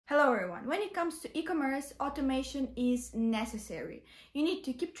Hello everyone. When it comes to e-commerce, automation is necessary. You need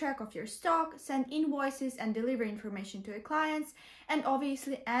to keep track of your stock, send invoices and deliver information to your clients, and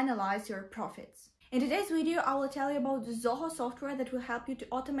obviously analyze your profits. In today's video, I will tell you about Zoho software that will help you to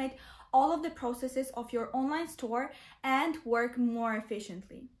automate all of the processes of your online store and work more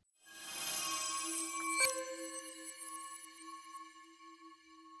efficiently.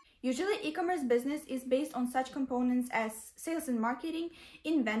 Usually, e-commerce business is based on such components as sales and marketing,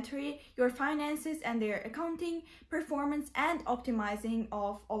 inventory, your finances and their accounting, performance, and optimizing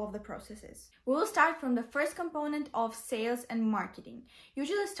of all of the processes. We will start from the first component of sales and marketing.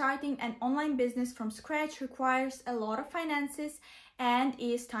 Usually, starting an online business from scratch requires a lot of finances and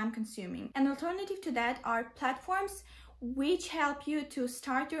is time-consuming. An alternative to that are platforms which help you to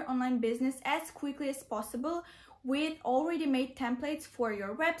start your online business as quickly as possible with already made templates for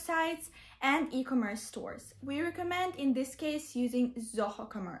your websites and e-commerce stores. We recommend in this case using Zoho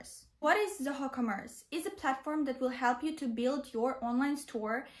Commerce. What is Zoho Commerce? It's a platform that will help you to build your online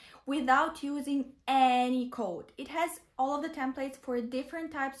store without using any code. It has all of the templates for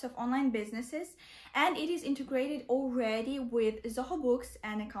different types of online businesses, and it is integrated already with Zoho Books,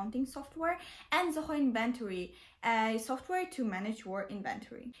 an accounting software, and Zoho Inventory, a software to manage your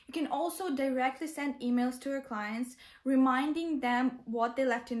inventory. You can also directly send emails to your clients reminding them what they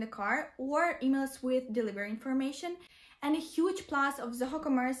left in the car, or emails with delivery information. And a huge plus of Zoho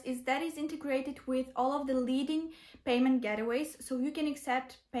Commerce is that it's integrated with all of the leading payment gateways, so you can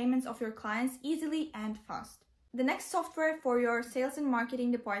accept payments of your clients easily and fast. The next software for your sales and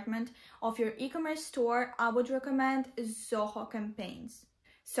marketing department of your e-commerce store, I would recommend Zoho Campaigns.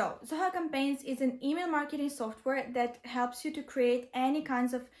 So, Zoho Campaigns is an email marketing software that helps you to create any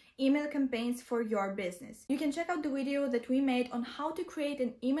kinds of email campaigns for your business. You can check out the video that we made on how to create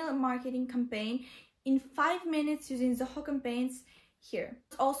an email marketing campaign in 5 minutes using Zoho Campaigns here.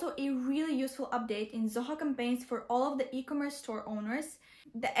 It's also a really useful update in Zoho Campaigns for all of the e-commerce store owners.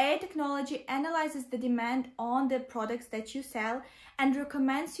 The AI technology analyzes the demand on the products that you sell and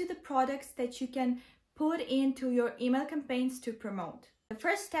recommends you the products that you can put into your email campaigns to promote. The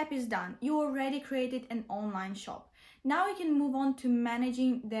first step is done. You already created an online shop. Now you can move on to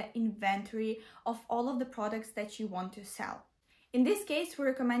managing the inventory of all of the products that you want to sell. In this case, we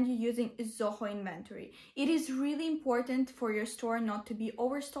recommend you using Zoho Inventory. It is really important for your store not to be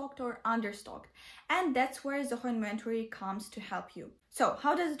overstocked or understocked, and that's where Zoho Inventory comes to help you. So,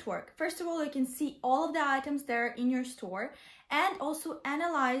 how does it work? First of all, you can see all of the items that are in your store and also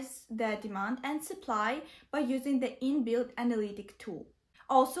analyze the demand and supply by using the inbuilt analytic tool.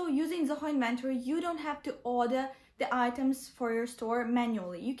 Also, using Zoho Inventory, you don't have to order the items for your store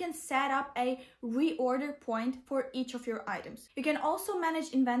manually. You can set up a reorder point for each of your items. You can also manage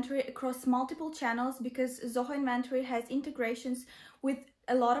inventory across multiple channels because Zoho Inventory has integrations with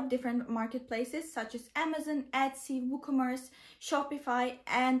a lot of different marketplaces such as Amazon, Etsy, WooCommerce, Shopify,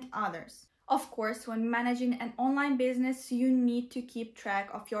 and others. Of course, when managing an online business, you need to keep track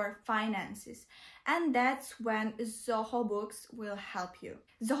of your finances, and that's when Zoho Books will help you.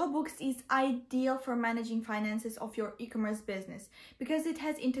 Zoho Books is ideal for managing finances of your e-commerce business because it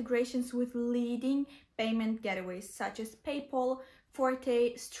has integrations with leading payment gateways such as PayPal,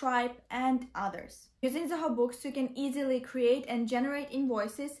 Forte, Stripe, and others. Using Zoho Books, you can easily create and generate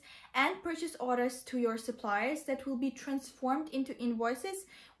invoices and purchase orders to your suppliers that will be transformed into invoices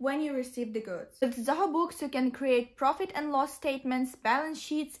when you receive the goods. With Zoho Books, you can create profit and loss statements, balance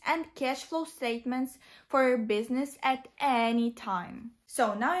sheets, and cash flow statements for your business at any time.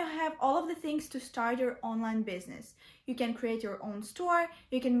 So now you have all of the things to start your online business. You can create your own store,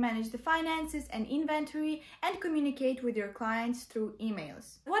 you can manage the finances and inventory, and communicate with your clients through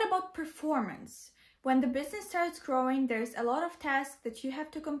emails. What about performance? When the business starts growing, there's a lot of tasks that you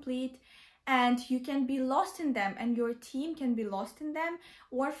have to complete, and you can be lost in them, and your team can be lost in them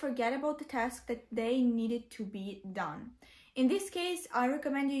or forget about the task that they needed to be done. In this case, I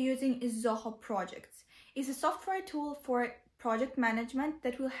recommend you using Zoho Projects. It's a software tool for project management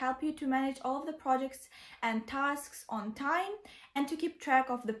that will help you to manage all of the projects and tasks on time and to keep track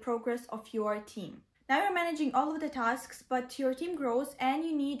of the progress of your team. Now you're managing all of the tasks, but your team grows and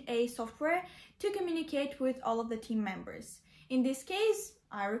you need a software to communicate with all of the team members. In this case,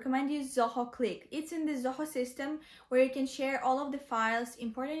 I recommend you Zoho Click. It's in the Zoho system where you can share all of the files,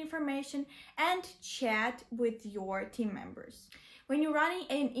 important information, and chat with your team members. When you're running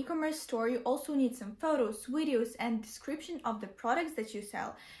an e-commerce store, you also need some photos, videos, and description of the products that you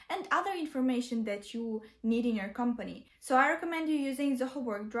sell and other information that you need in your company. So I recommend you using Zoho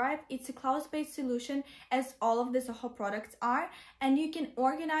WorkDrive. It's a cloud-based solution as all of the Zoho products are, and you can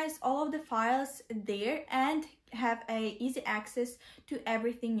organize all of the files there and have easy access to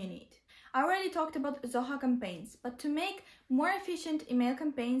everything you need. I already talked about Zoho campaigns, but to make more efficient email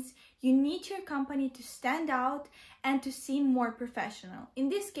campaigns, you need your company to stand out and to seem more professional. In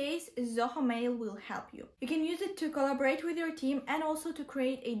this case, Zoho Mail will help you. You can use it to collaborate with your team and also to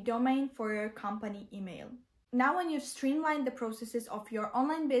create a domain for your company email. Now, when you've streamlined the processes of your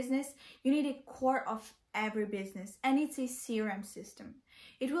online business, you need a core of every business, and it's a CRM system.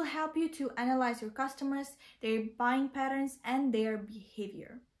 It will help you to analyze your customers, their buying patterns, and their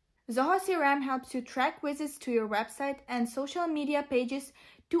behavior. Zoho CRM helps you track visits to your website and social media pages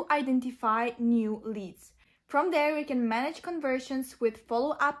to identify new leads. From there, you can manage conversions with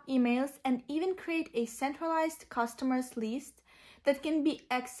follow-up emails and even create a centralized customers list that can be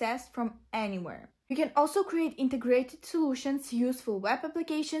accessed from anywhere. You can also create integrated solutions, useful web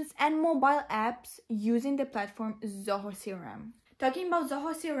applications, and mobile apps using the platform Zoho CRM. Talking about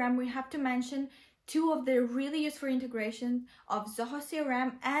Zoho CRM, we have to mention two of the really useful integrations of Zoho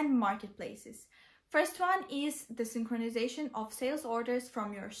CRM and marketplaces. First one is the synchronization of sales orders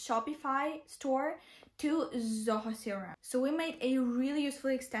from your Shopify store to Zoho CRM. So we made a really useful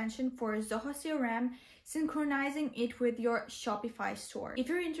extension for Zoho CRM, synchronizing it with your Shopify store. If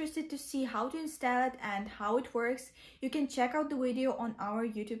you're interested to see how to install it and how it works, you can check out the video on our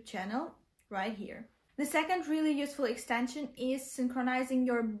YouTube channel right here. The second really useful extension is synchronizing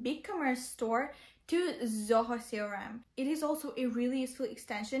your BigCommerce store to Zoho CRM. It is also a really useful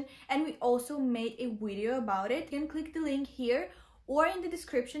extension, and we also made a video about it. You can click the link here or in the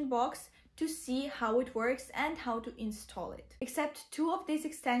description box to see how it works and how to install it. Except two of these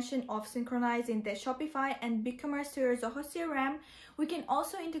extensions of synchronizing the Shopify and BigCommerce to your Zoho CRM, we can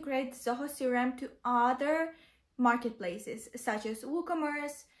also integrate Zoho CRM to other marketplaces such as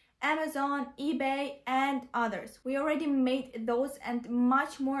WooCommerce, Amazon, eBay, and others. We already made those and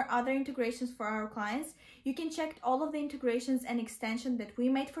much more other integrations for our clients. You can check all of the integrations and extensions that we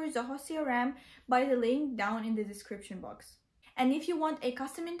made for Zoho CRM by the link down in the description box. And if you want a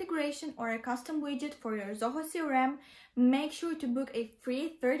custom integration or a custom widget for your Zoho CRM, make sure to book a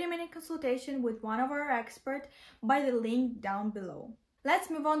free 30-minute consultation with one of our experts by the link down below.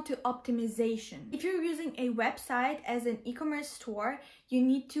 Let's move on to optimization. If you're using a website as an e-commerce store, you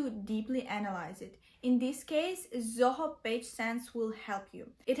need to deeply analyze it. In this case, Zoho PageSense will help you.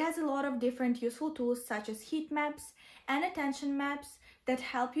 It has a lot of different useful tools such as heat maps and attention maps that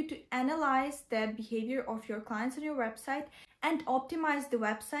help you to analyze the behavior of your clients on your website and optimize the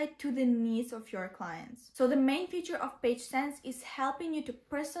website to the needs of your clients. So the main feature of PageSense is helping you to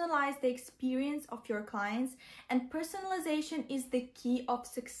personalize the experience of your clients, and personalization is the key of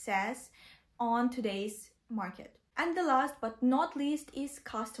success on today's market. And the last but not least is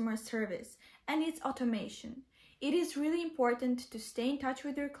customer service and its automation. It is really important to stay in touch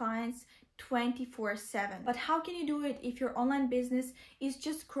with your clients 24/7. But how can you do it if your online business is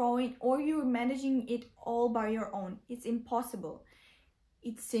just growing or you're managing it all by your own? It's impossible.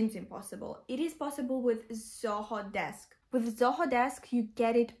 It seems impossible. It is possible with Zoho Desk. With Zoho Desk, you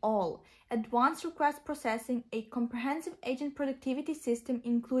get it all. Advanced request processing, a comprehensive agent productivity system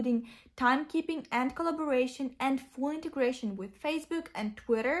including timekeeping and collaboration, and full integration with Facebook and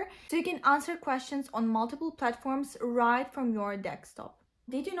Twitter, so you can answer questions on multiple platforms right from your desktop.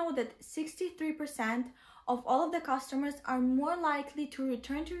 Did you know that 63% of all of the customers are more likely to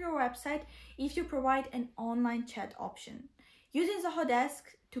return to your website if you provide an online chat option? Using Zoho Desk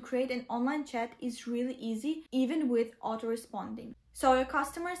to create an online chat is really easy, even with auto-responding. So your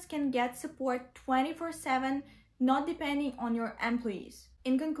customers can get support 24/7, not depending on your employees.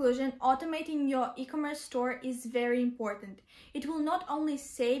 In conclusion, automating your e-commerce store is very important. It will not only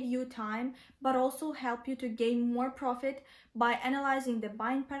save you time, but also help you to gain more profit by analyzing the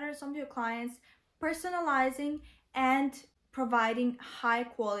buying patterns of your clients, personalizing, and providing high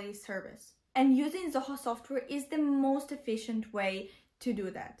quality service. And using Zoho software is the most efficient way to do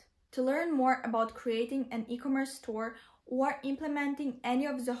that. To learn more about creating an e-commerce store or implementing any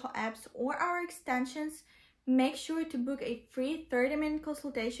of Zoho apps or our extensions, make sure to book a free 30-minute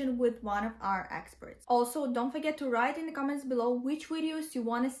consultation with one of our experts. Also, don't forget to write in the comments below which videos you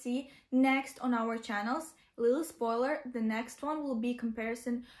want to see next on our channels. Little spoiler, the next one will be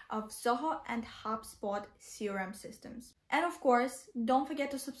comparison of Zoho and HubSpot CRM systems. And of course, don't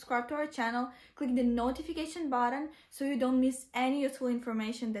forget to subscribe to our channel, click the notification button so you don't miss any useful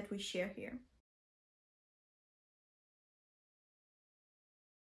information that we share here.